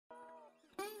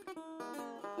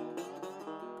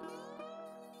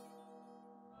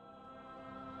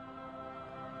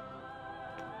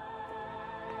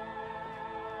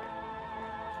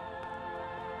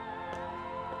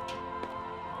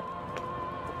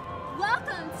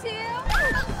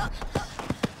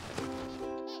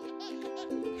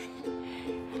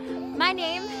My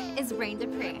name is Rain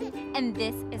Dupree, and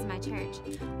this is my church.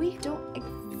 We don't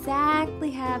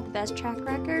exactly have the best track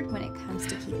record when it comes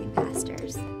to keeping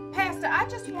pastors. Pastor, I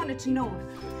just wanted to know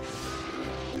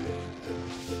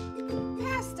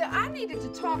Pastor, I needed to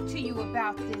talk to you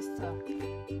about this.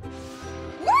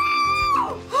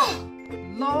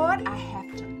 Lord, I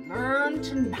have to learn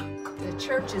to knock. The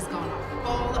church is gonna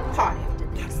fall apart after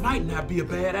this. That might not be a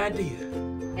bad idea.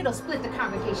 It'll split the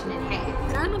congregation in half.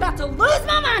 And I'm about to lose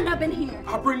my mind up in here.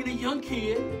 I'll bring in a young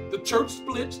kid. The church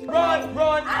splits. I've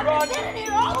been sitting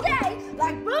here all day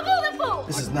like Boo Boo the Fool.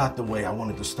 This is not the way I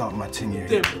wanted to start my 10-year.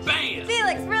 Then bam!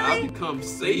 Felix, really? I become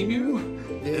savior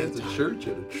as the church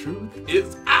of the truth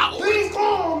is out. Please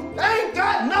come! They ain't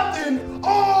got nothing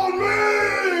on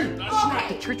me!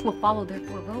 The church will follow their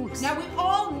 4 votes. Now we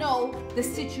all know the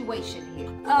situation here.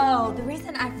 Oh, the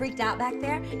reason I freaked out back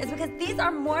there is because these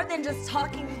are more than just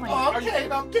talking points. Okay.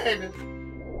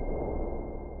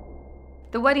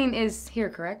 The wedding is here,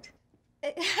 correct?